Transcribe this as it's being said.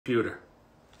computer.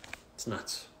 It's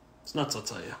nuts. It's nuts, I'll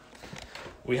tell you.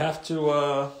 We have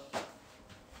to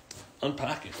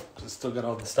unpack it because it's still got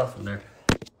all the stuff in there.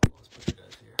 Let's put you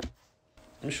guys here.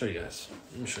 Let me show you guys.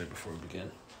 Let me show you before we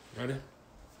begin. Ready?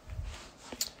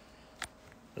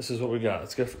 This is what we got.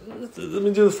 Let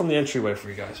me do this from the entryway for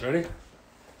you guys. Ready?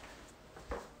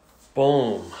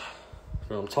 Boom.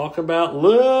 What I'm talking about,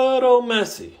 little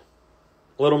messy.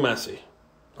 Little messy.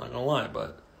 Not gonna lie,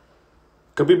 but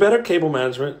could be better cable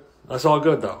management. That's all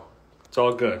good though. It's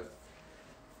all good.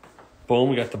 Boom,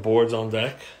 we got the boards on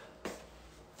deck.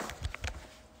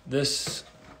 This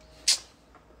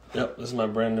is my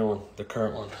brand new one, the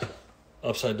current one.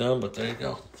 Upside down, but there you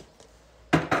go.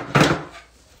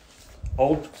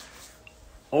 Old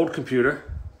computer.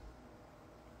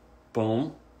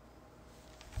 Boom.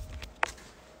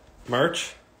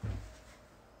 Merch.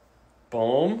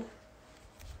 Boom.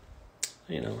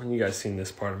 You know, and you guys seen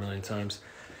this part a million times.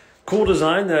 Cool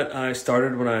design that I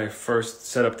started when I first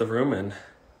set up the room and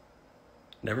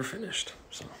never finished.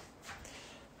 So,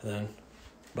 and then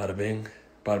bada bing,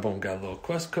 bada boom, got a little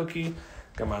Quest cookie,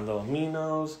 got my little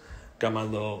Minos, got my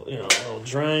little, little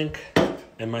drink,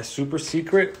 and my super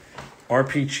secret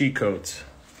RP cheat codes.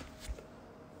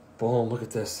 Boom, look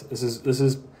at this. This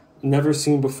is never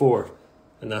seen before.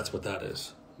 And that's what that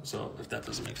is. So if that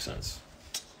doesn't make sense.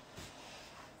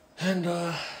 And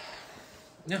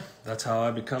that's how I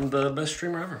become the best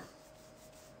streamer ever.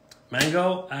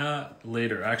 Mango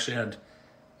later. I actually had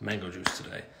mango juice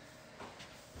today.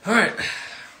 All right.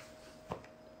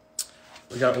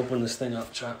 We gotta open this thing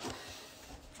up, chat.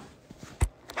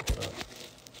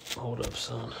 Hold up,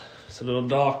 son. It's a little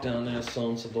dark down there,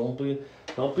 son, so don't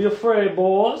be afraid,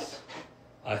 boys.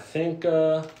 I think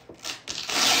take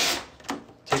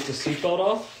the seatbelt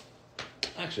off.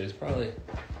 Actually, it's probably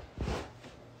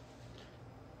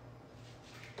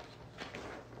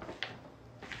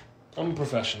I'm a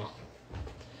professional.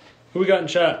 Who we got in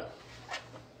chat?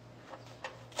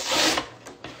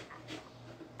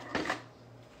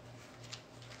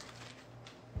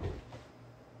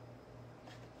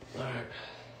 All right.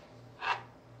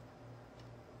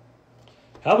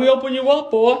 How we open you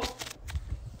up, boy?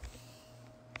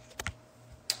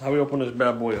 How we open this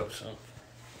bad boy up, son?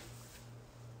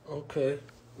 Okay.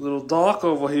 A little dark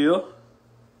over here.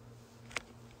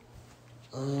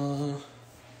 Oh.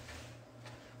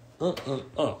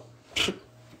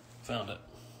 Found it.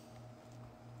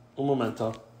 Un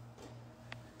momento.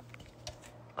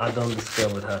 I done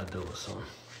discovered how to do it, son.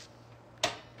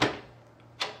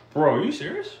 Bro, are you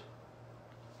serious?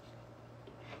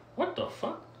 What the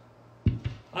fuck?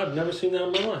 I've never seen that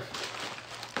in my life.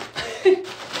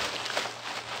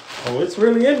 Oh, it's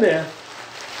really in there.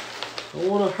 Don't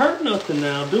want to hurt nothing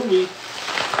now, do we?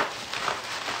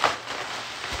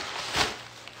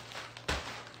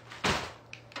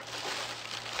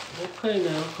 Okay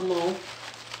now, come on.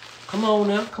 Come on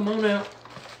now, come on now.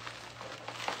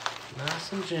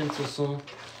 Nice and gentle, son.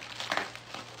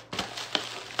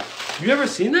 You ever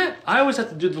seen that? I always have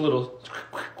to do the little...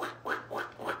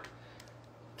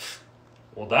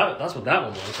 Well, that's what that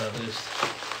one was, at least.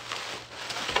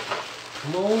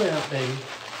 Come on out, baby.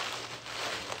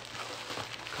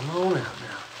 Come on out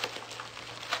now.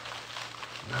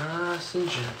 Nice and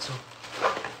gentle.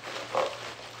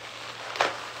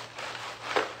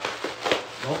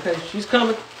 Okay, she's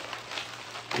coming.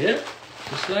 Yep,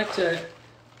 just like that.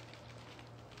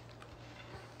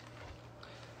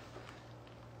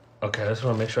 Okay, I just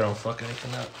want to make sure I don't fuck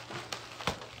anything up.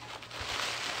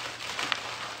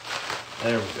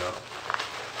 There we go.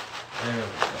 There we go.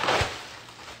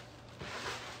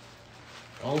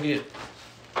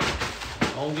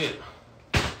 Don't get.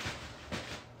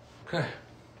 Okay.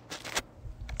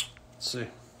 Let's see.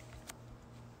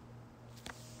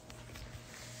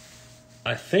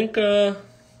 I think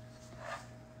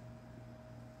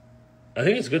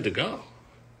it's good to go.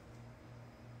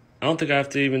 I don't think I have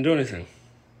to even do anything.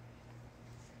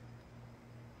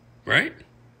 Right?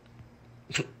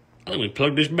 I think we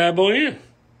plug this bad boy in.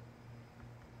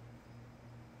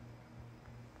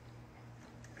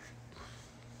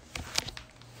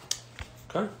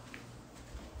 Okay.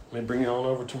 Let me bring you on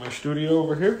over to my studio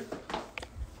over here.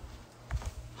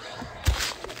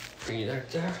 Bring you there.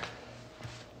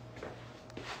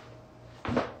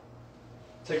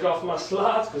 Take off my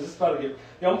slides because it's about to get...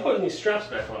 I'm putting these straps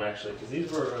back on actually because these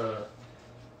were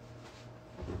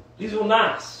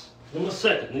nice. Give me a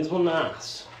second. These were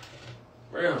nice.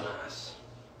 Real nice.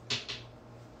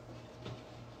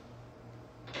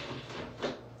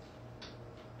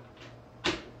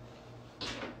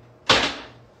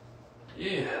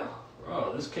 Yeah.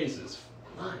 Oh, this case is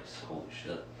nice. Holy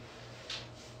shit.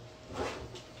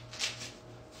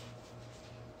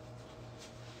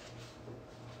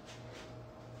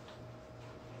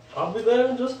 I'll be there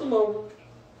in just a moment.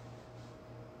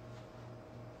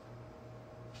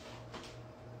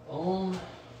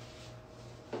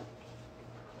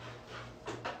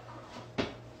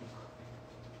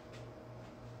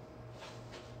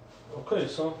 Okay,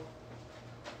 so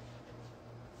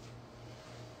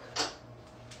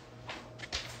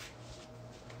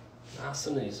nice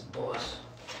and easy, boys.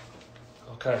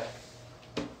 Okay.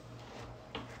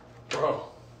 Bro.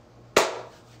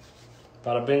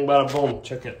 Bada bing, bada boom.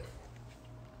 Check it.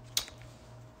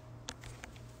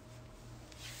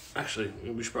 Actually,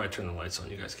 we should probably turn the lights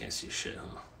on. You guys can't see shit,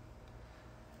 huh?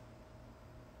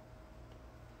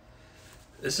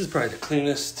 This is probably the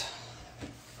cleanest.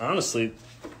 Honestly,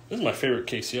 this is my favorite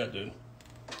case yet, dude.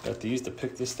 Got these to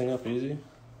pick this thing up easy.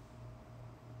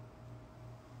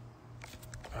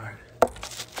 Alright.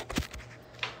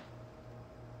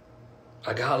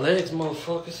 I got legs,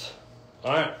 motherfuckers.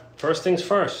 Alright, first things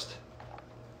first.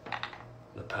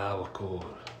 The power cord.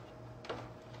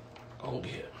 Gonna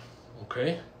get it.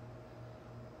 Okay?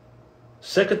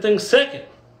 Second thing second.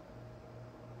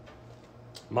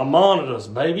 My monitors,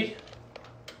 baby.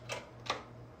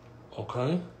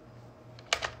 Okay.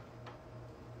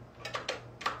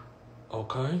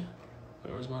 Okay.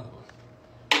 Where's my other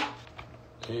one?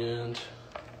 And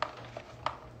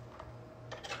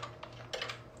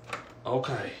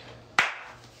okay.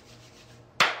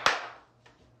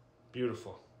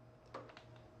 Beautiful.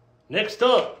 Next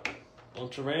up,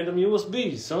 bunch of random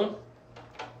USBs, son.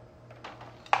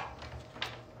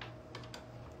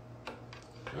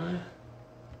 Okay.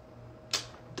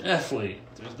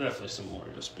 There's definitely some more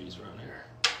USBs around here.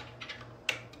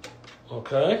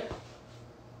 Okay.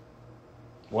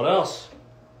 What else?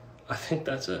 I think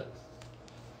that's it.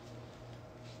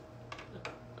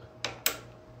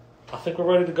 I think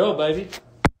we're ready to go, baby.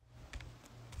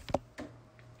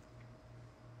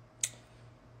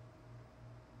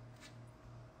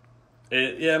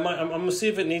 I'm gonna see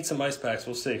if it needs some ice packs.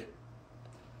 We'll see.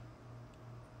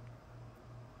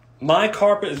 My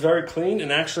carpet is very clean,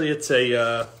 and actually, it's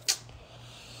a.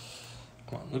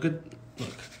 Come on, look.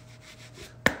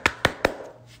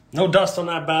 No dust on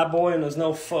that bad boy, and there's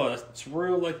no fuzz. It's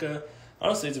real like a.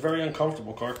 Honestly, it's a very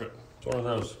uncomfortable carpet. It's one of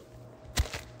those.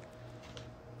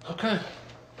 Okay.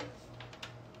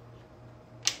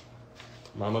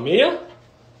 Mamma mia.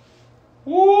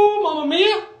 Woo, mamma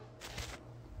mia. I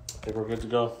think we're good to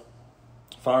go.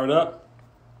 Fire it up.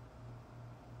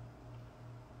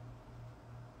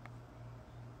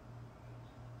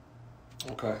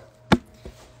 Okay.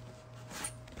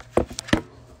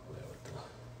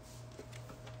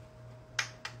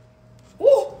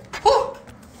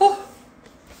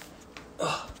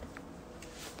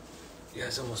 You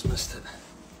guys almost missed it.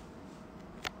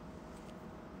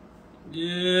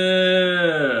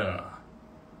 Yeah.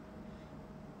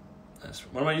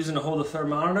 What am I using to hold the third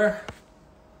monitor?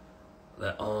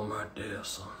 That arm right there,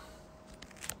 son.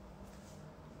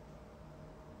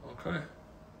 Okay.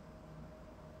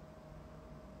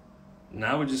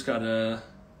 Now we just gotta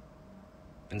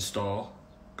install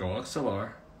Go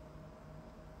XLR,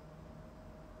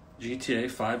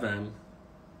 GTA 5M.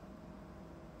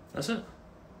 That's it.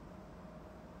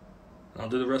 I'll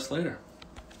do the rest later.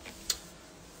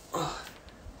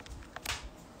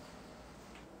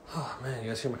 Oh man, you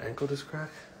guys hear my ankle just crack?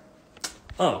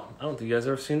 Oh, I don't think you guys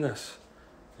ever seen this.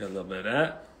 Got a little bit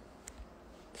of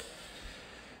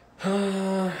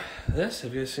that. This,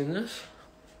 have you guys seen this?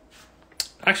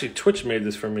 Actually, Twitch made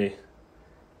this for me.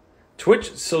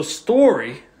 Twitch, so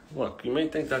Story, look, you may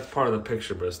think that's part of the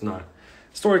picture, but it's not.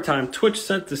 Story time, Twitch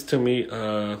sent this to me,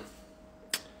 what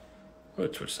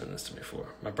did Twitch send this to me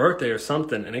for? My birthday or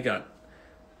something, and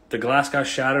the glass got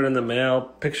shattered in the mail,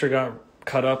 picture got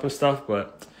cut up and stuff,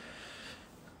 but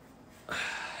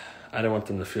I didn't want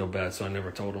them to feel bad, so I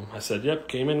never told them. I said, yep,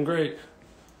 came in great.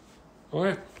 All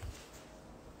right.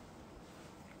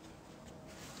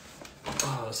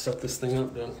 Let's set this thing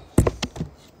up then.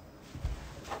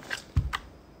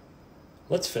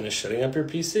 Let's finish setting up your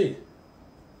PC.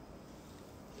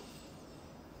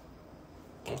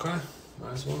 Okay,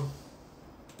 might as well.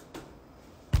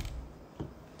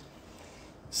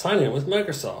 Sign in with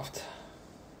Microsoft.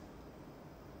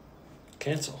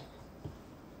 Cancel.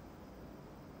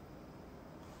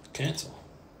 Cancel.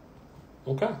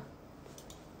 Okay.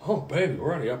 Oh, baby,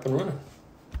 we're already up and running.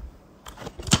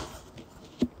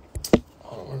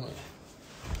 Hold on, I'm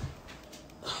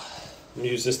gonna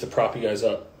use this to prop you guys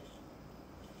up.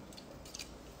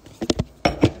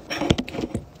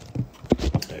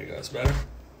 There you go, it's better.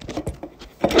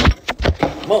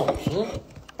 Come on, son.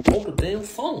 Hold the damn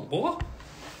phone, boy.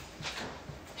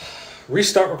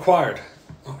 Restart required.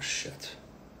 Oh, shit.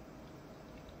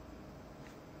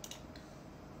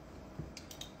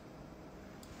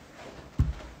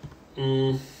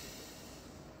 Okay.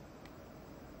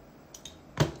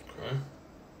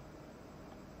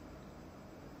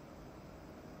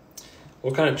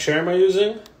 What kind of chair am I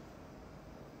using?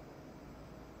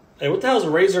 Hey, what the hell is a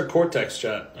Razer Cortex,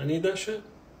 chat? I need that shit.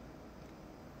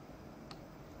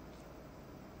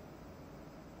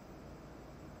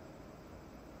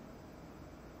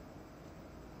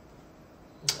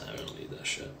 I don't need that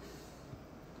shit.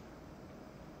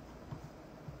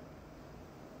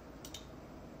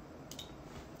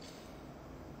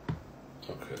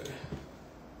 Okay.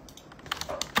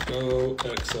 Go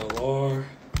XLR.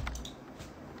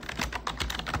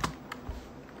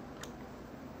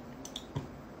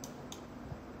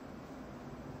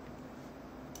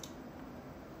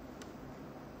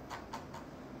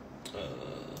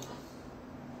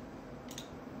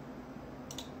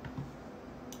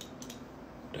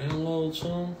 Download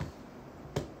some.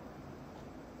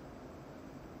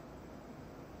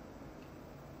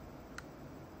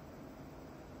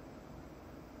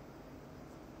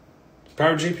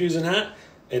 Power GPUs in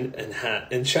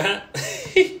hat? In chat?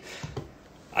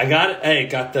 I got it. Hey,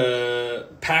 got the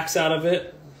packs out of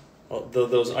it.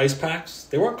 Those ice packs.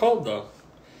 They weren't cold though.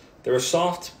 They were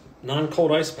soft,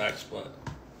 non-cold ice packs, but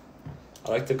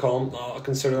I like to call them, I'll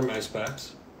consider them ice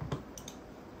packs.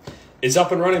 It's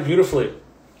up and running beautifully.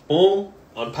 Boom,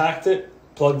 unpacked it,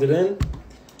 plugged it in.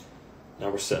 Now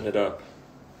we're setting it up.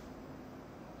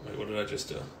 Wait, what did I just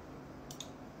do?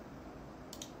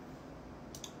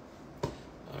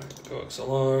 Alright, go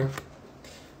XLR.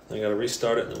 Then I gotta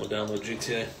restart it and then we'll download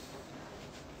GTA.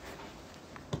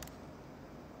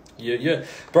 Yeah.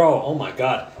 Bro, oh my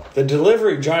god. The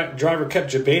delivery driver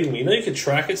kept debating me. You know you could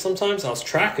track it sometimes? I was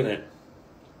tracking it.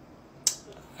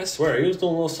 I swear, he was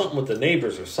doing a little something with the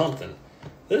neighbors or something.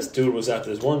 This dude was at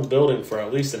this one building for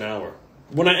at least an hour.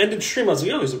 When I ended stream, I was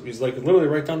like, yo, he's like literally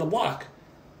right down the block.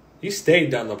 He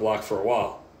stayed down the block for a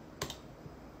while.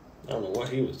 I don't know what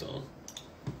he was doing.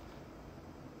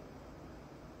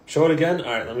 Show it again?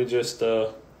 Alright, let me just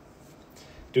do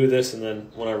this, and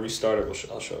then when I restart it,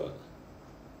 I'll show it.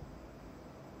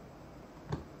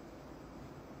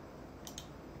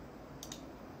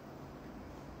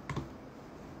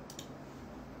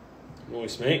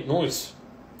 Noise, mate. Noise.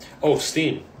 Oh,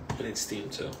 Steam. I need Steam,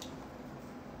 too.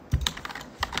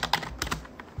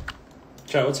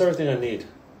 Chat, what's everything I need?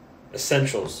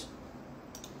 Essentials.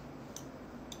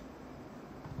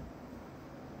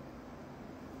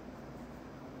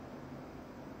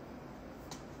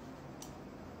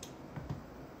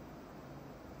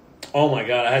 Oh my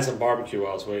god, I had some barbecue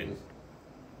while I was waiting.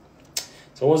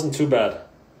 So it wasn't too bad.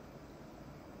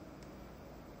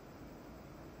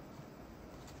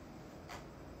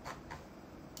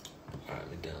 Alright, let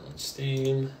me download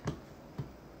Steam.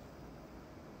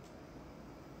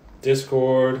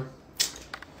 Discord.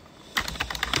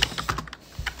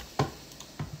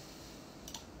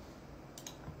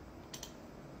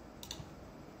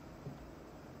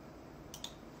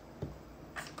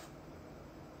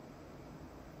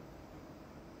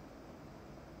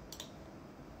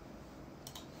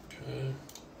 Okay.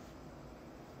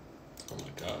 Oh my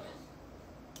god.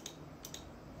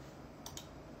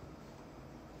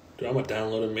 Dude, I'm a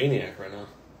downloaded maniac right now.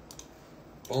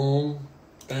 Boom,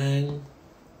 bang,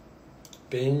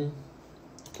 bing,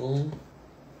 boom,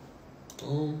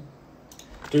 boom.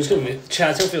 Dude,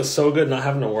 chat's gonna feel so good not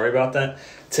having to worry about that.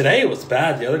 Today it was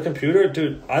bad. The other computer,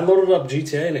 dude, I loaded up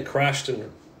GTA and it crashed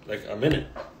in like a minute.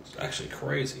 It's actually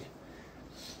crazy.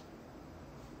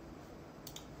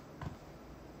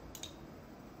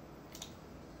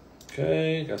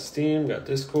 Okay, got Steam, got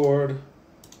Discord.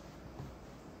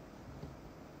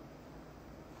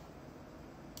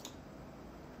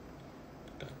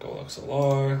 Got Go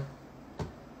XLR.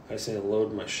 I just need to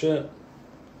load my shit.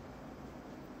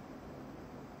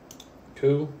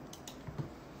 Cool.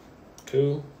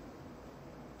 Cool.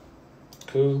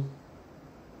 Cool.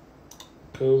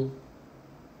 Cool.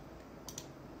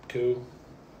 Cool.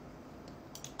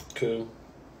 Cool.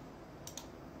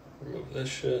 Remove this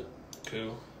shit.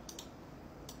 Cool.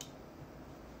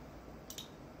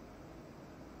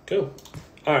 Cool.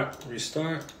 Alright,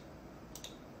 restart.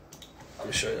 Let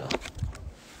me show you.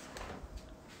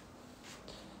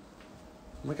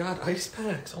 Oh my god, ice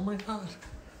packs. Oh my god.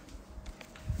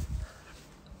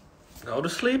 Go to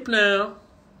sleep now.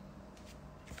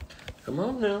 Come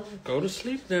on now. Go to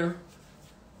sleep now.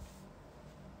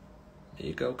 There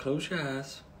you go. Close your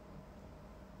eyes.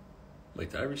 Wait,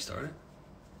 did I restart it?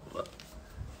 Hold up.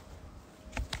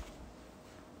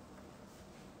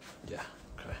 Yeah,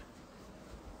 okay.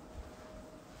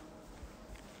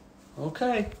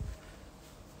 Okay.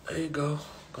 There you go.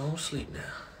 Go to sleep now.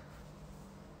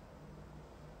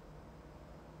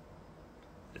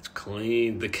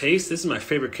 clean. The case, this is my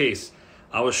favorite case.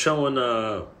 I was showing,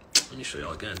 let me show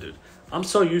y'all again, dude. I'm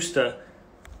so used to,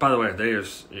 by the way,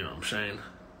 there's, you know what I'm saying.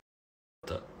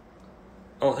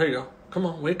 Oh, there you go. Come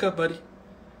on, wake up, buddy.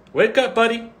 Wake up,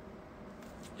 buddy.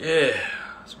 Yeah,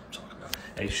 that's what I'm talking about.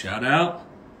 Hey, shout out.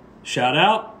 Shout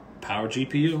out. Power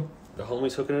GPU. The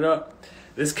homie's hooking it up.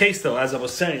 This case, though, as I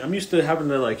was saying, I'm used to having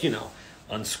to, like, you know,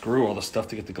 unscrew all the stuff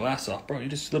to get the glass off. Bro, you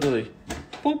just literally,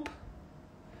 boop.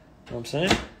 You know what I'm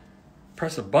saying?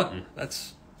 Press a button.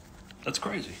 That's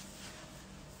crazy.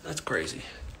 That's crazy.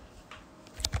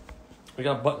 We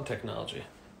got button technology.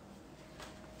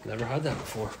 Never had that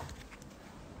before.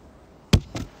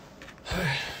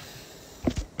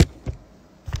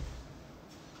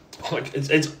 Oh,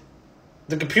 it's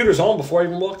the computer's on before I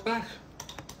even walked back.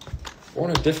 We're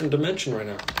in a different dimension right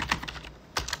now.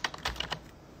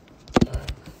 All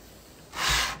right.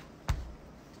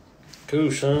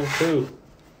 Cool, Sean. Cool.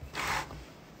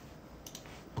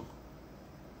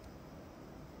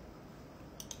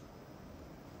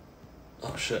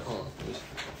 Oh shit! Hold on, please.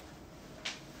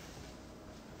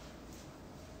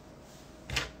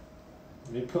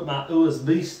 Let me put my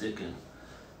USB stick in.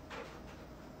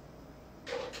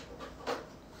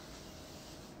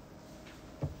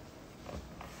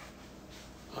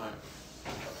 Alright.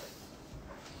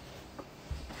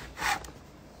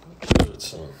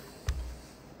 Richardson.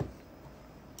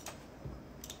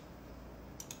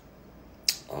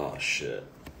 Oh shit.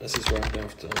 This is where I'm gonna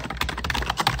have to.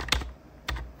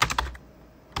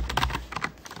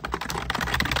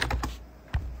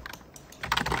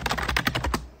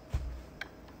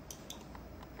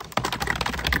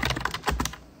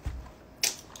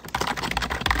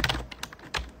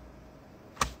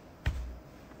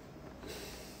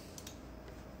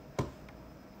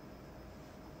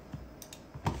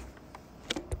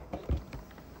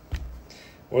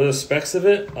 What are the specs of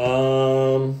it?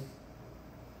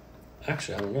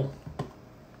 Actually, I don't know.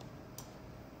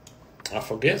 I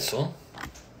forget, so.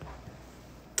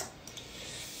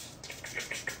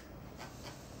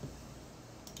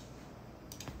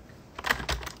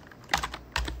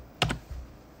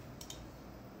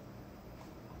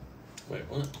 Wait,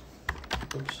 what?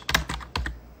 Oops.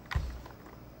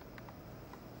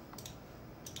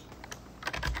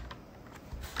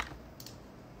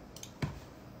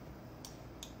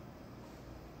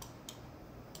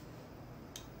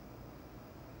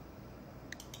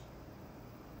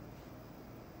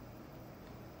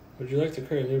 Would you like to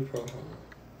create a new profile?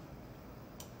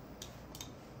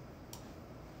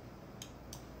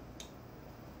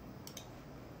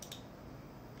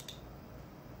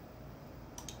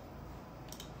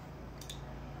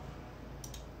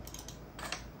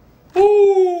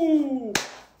 Ooh!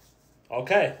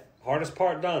 Okay, hardest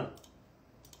part done.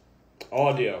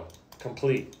 Audio,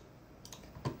 complete.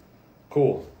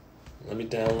 Cool. Let me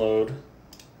download.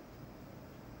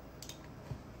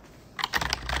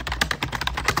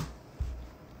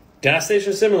 Gas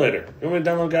station simulator. You want me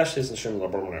to download gas station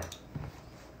simulator?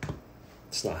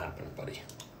 It's not happening, buddy.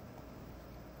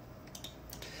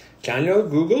 Download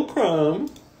Google Chrome.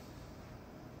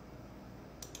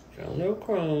 Download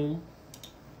Chrome.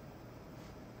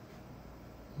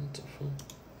 What the fuck?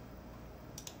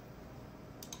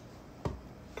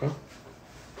 Okay.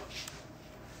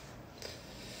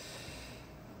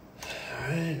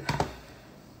 Alright.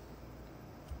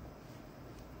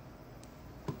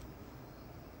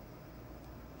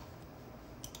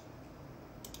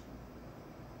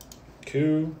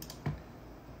 Q,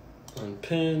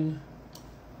 unpin,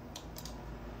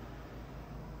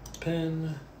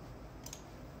 pin,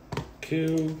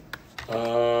 Q.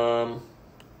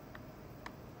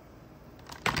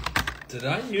 Did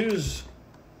I use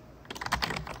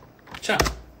chat?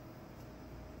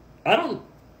 I don't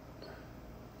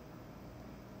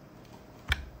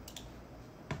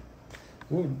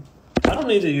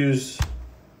need to use.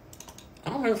 I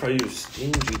don't know if I use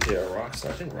Steam, GTA, or Rockstar.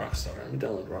 I think Rockstar. Let me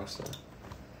download Rockstar.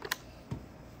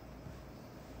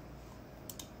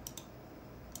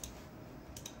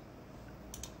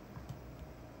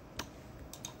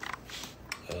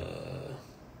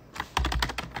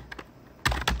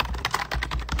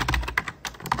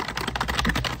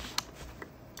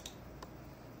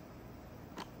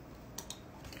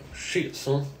 Shit,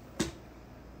 son.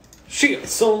 Shit,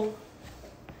 son.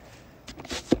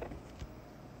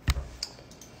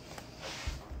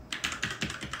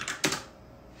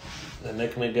 They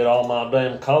make me get all my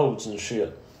damn codes and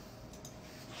shit.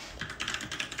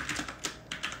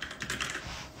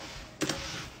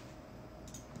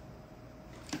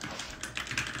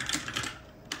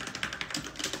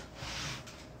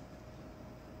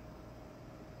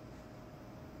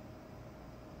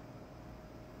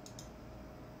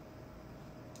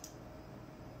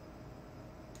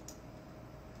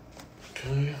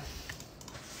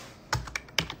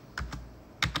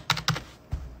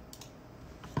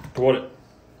 What it?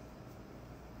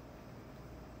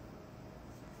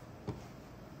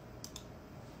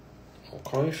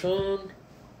 Okay, Sean.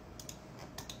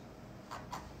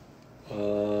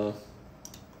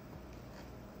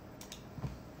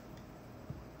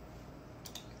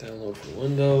 Download for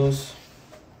Windows.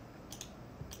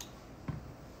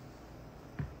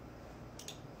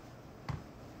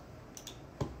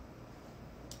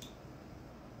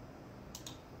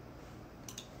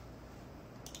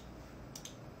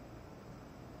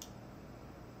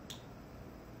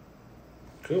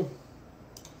 Cool.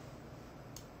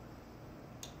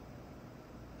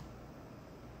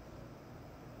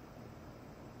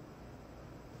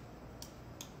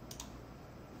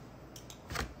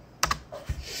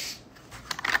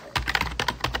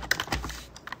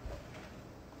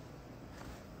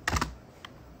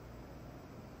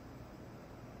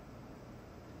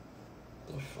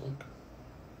 The fuck?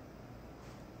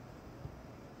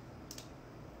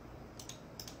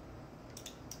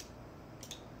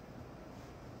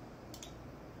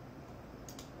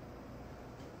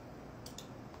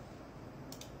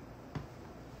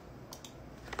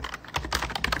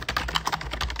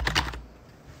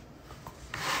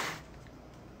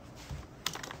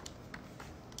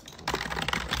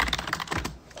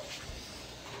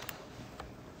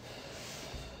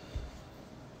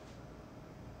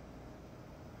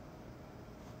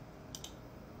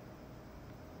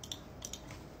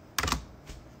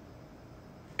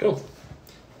 Cool.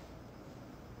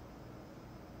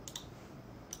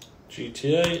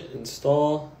 GTA,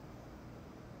 install.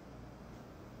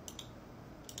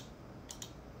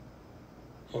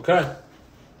 Okay.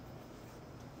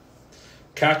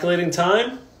 Calculating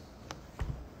time.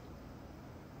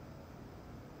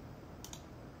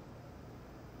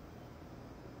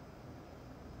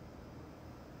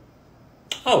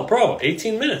 Oh, bro,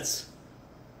 18 minutes.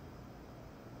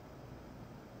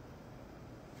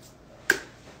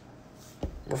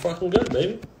 We're fucking good,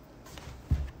 baby.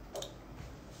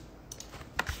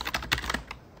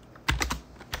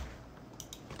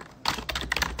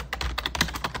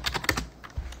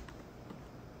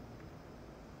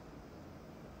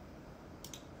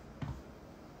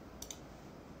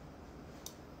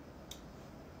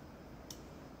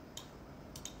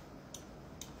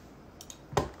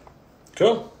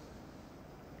 Cool.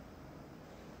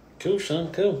 Cool,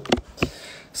 Sean, cool.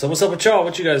 So what's up with y'all?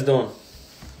 What you guys doing?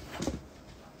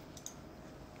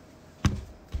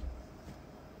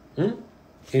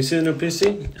 Can you see the new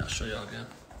PC? Yeah, I'll show y'all again.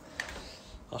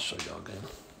 I'll show y'all again.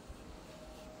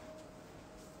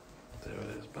 There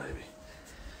it is, baby.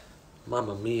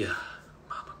 Mamma mia.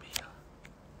 Mamma mia.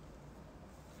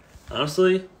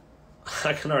 Honestly,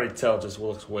 I can already tell it just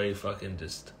looks way fucking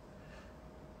just...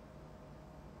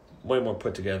 way more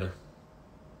put together.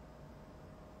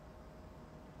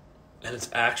 And it's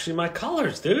actually my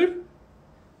colors, dude.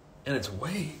 And it's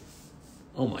way...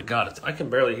 oh my God, I can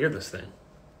barely hear this thing.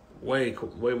 Way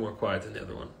more quiet than the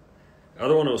other one. The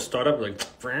other one will start up like...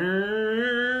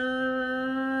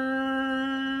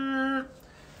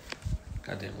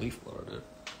 goddamn leaf blower, dude.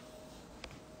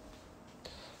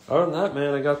 Other than that,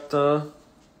 man, I got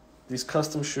these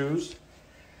custom shoes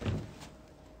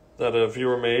that a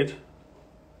viewer made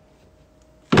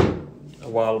a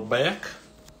while back.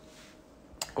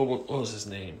 Oh, what was his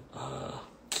name?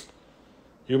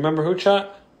 You remember who,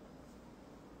 chat?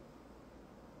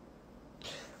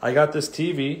 I got this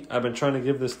TV. I've been trying to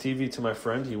give this TV to my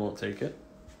friend. He won't take it.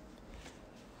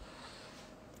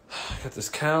 I got this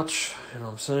couch. You know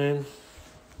what I'm saying?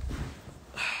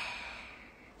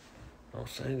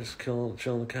 Just chill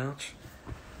on the couch.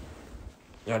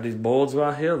 Got these boards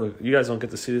right here. Look, you guys don't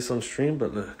get to see this on stream,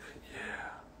 but look.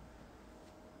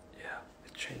 Yeah,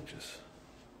 it changes.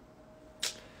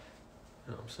 You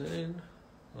know what I'm saying?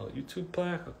 Oh, YouTube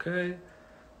plaque, okay.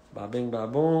 Ba bing, ba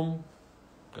boom.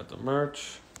 Got the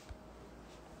merch.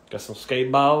 Got some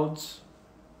skateboards.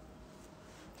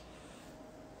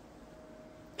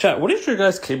 Chat, what does your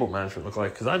guys' cable management look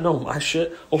like? Because I know my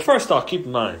shit. Well, first off, keep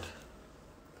in mind,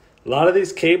 a lot of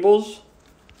these cables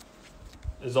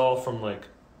is all from, like,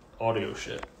 audio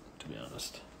shit, to be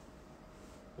honest.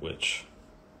 Which,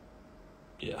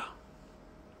 yeah.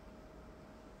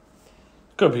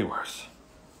 Could be worse.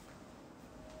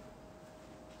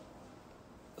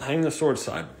 Hang the sword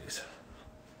sideways.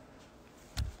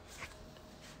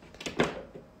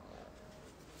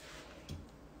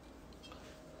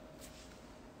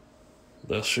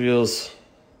 There she is.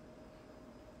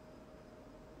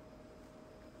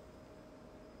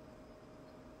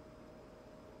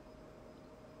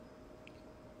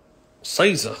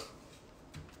 Caesar.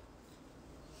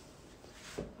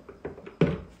 I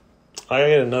gotta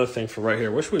get another thing for right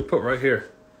here. What should we put right here?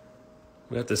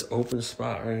 We got this open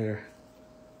spot right here.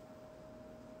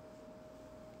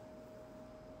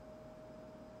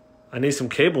 I need some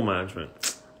cable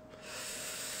management.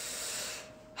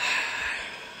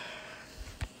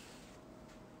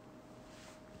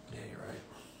 Yeah, you're right.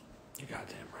 You're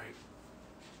goddamn right.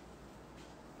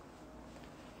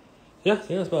 Yeah, I think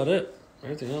that's about it.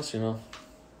 Everything else,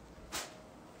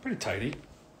 pretty tidy.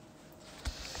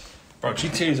 Bro,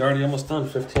 GTA's already almost done.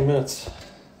 15 minutes.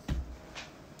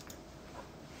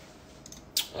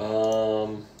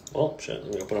 Well, shit.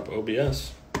 Let me open up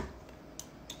OBS.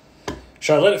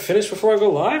 Should I let it finish before I go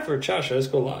live, or should I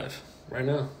just go live right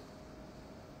now?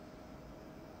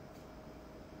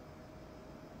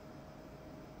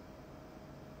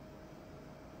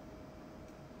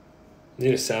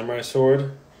 Need a samurai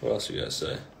sword. What else you guys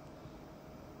say?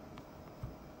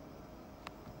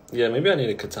 Yeah, maybe I need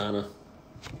a katana.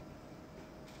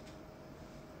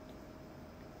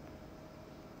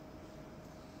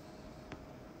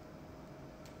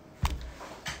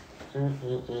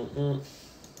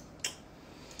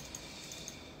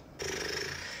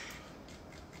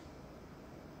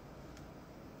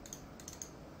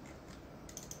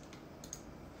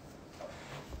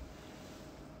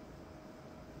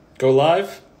 Go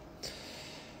live?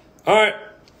 All right.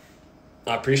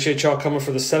 I appreciate y'all coming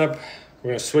for the setup.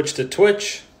 We're going to switch to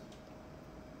Twitch.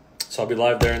 So I'll be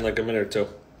live there in like a minute or two.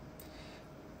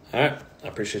 All right. I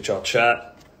appreciate y'all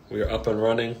chat. We are up and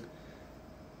running.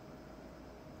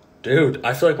 Dude,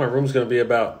 I feel like my room's going to be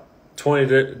about 20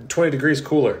 degrees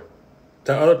cooler.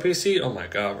 That other PC? Oh my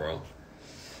God, bro.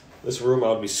 This room,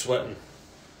 I would be sweating.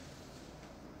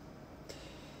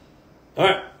 All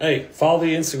right. Hey, follow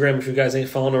the Instagram if you guys ain't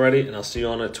following already, and I'll see you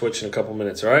on Twitch in a couple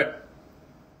minutes, all right?